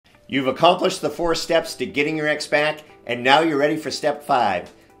You've accomplished the 4 steps to getting your ex back, and now you're ready for step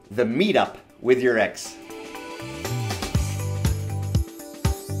 5, the meetup with your ex.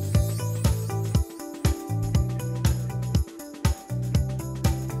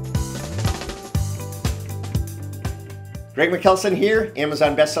 Greg McKelson here,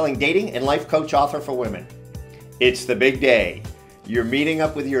 Amazon bestselling dating and life coach author for women. It's the big day. You're meeting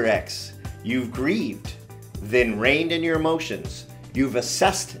up with your ex. You've grieved, then reined in your emotions. You've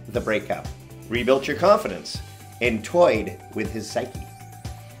assessed the breakup, rebuilt your confidence, and toyed with his psyche.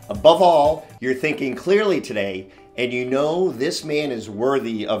 Above all, you're thinking clearly today, and you know this man is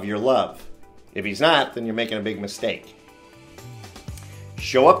worthy of your love. If he's not, then you're making a big mistake.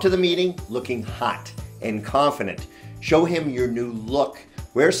 Show up to the meeting looking hot and confident. Show him your new look.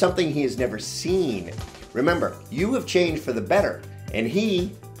 Wear something he has never seen. Remember, you have changed for the better, and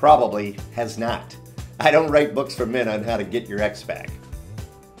he probably has not. I don't write books for men on how to get your ex back.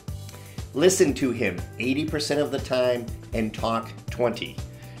 Listen to him 80% of the time and talk 20.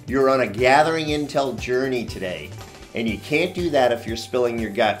 You're on a gathering intel journey today, and you can't do that if you're spilling your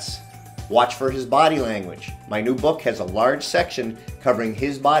guts. Watch for his body language. My new book has a large section covering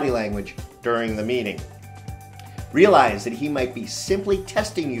his body language during the meeting. Realize that he might be simply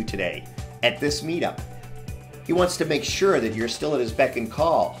testing you today at this meetup. He wants to make sure that you're still at his beck and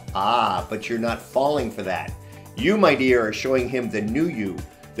call. But you're not falling for that. You, my dear, are showing him the new you,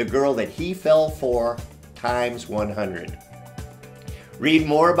 the girl that he fell for times 100. Read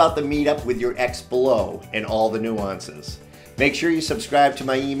more about the meetup with your ex below and all the nuances. Make sure you subscribe to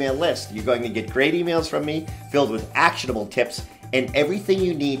my email list. You're going to get great emails from me filled with actionable tips and everything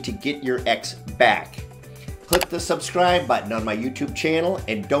you need to get your ex back. Click the subscribe button on my YouTube channel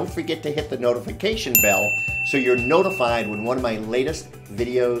and don't forget to hit the notification bell so you're notified when one of my latest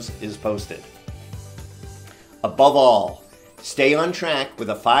videos is posted. Above all, stay on track with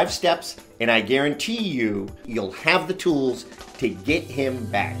the 5 steps and I guarantee you'll have the tools to get him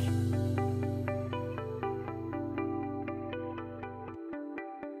back.